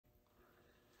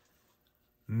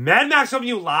Mad Max coming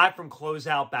to you live from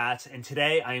Closeout Bats, and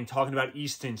today I am talking about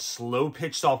Easton slow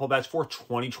pitch softball bats for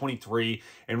 2023.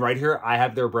 And right here, I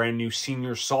have their brand new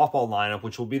senior softball lineup,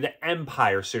 which will be the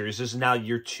Empire Series. This is now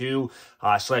year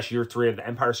 2/year 3 of the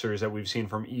Empire Series that we've seen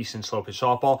from Easton slow pitch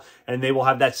softball, and they will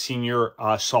have that senior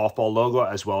softball logo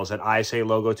as well as that ISA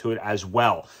logo to it as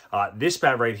well. This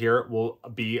bat right here will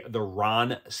be the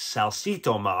Ron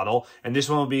Salcedo model, and this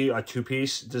one will be a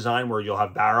two-piece design where you'll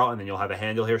have barrel and then you'll have a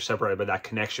handle here separated by that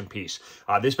connection piece.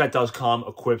 This bat does come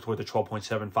equipped with a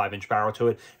 12.75-inch barrel to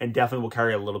it and definitely will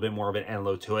carry a little bit more of an end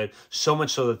load to it, so much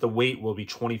so that the weight will be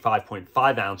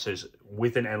 25.5 ounces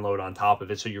with an end load on top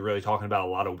of it. So you're really talking about a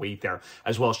lot of weight there,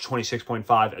 as well as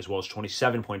 26.5, as well as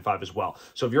 27.5 as well.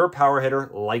 So if you're a power hitter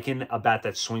liking a bat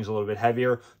that swings a little bit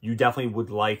heavier, you definitely would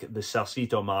like the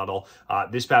Salcedo model.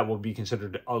 This bat will be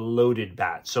considered a loaded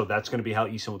bat. So that's going to be how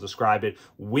Easton will describe it.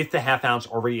 With the half ounce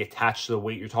already attached to the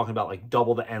weight, you're talking about like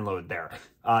double the end load there.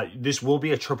 This will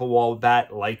be a triple wall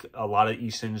bat like a lot of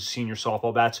Easton's senior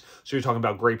softball bats. So you're talking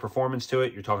about great performance to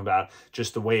it. You're talking about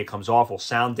just the way it comes off will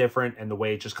sound different, and the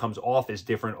way it just comes off is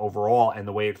different overall, and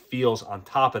the way it feels on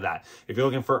top of that. If you're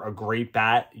looking for a great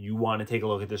bat, you want to take a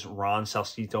look at this Ron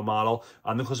Salcedo model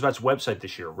on the Close Bats website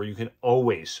this year, where you can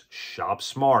always shop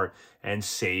smart and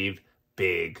save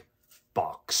big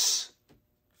bucks.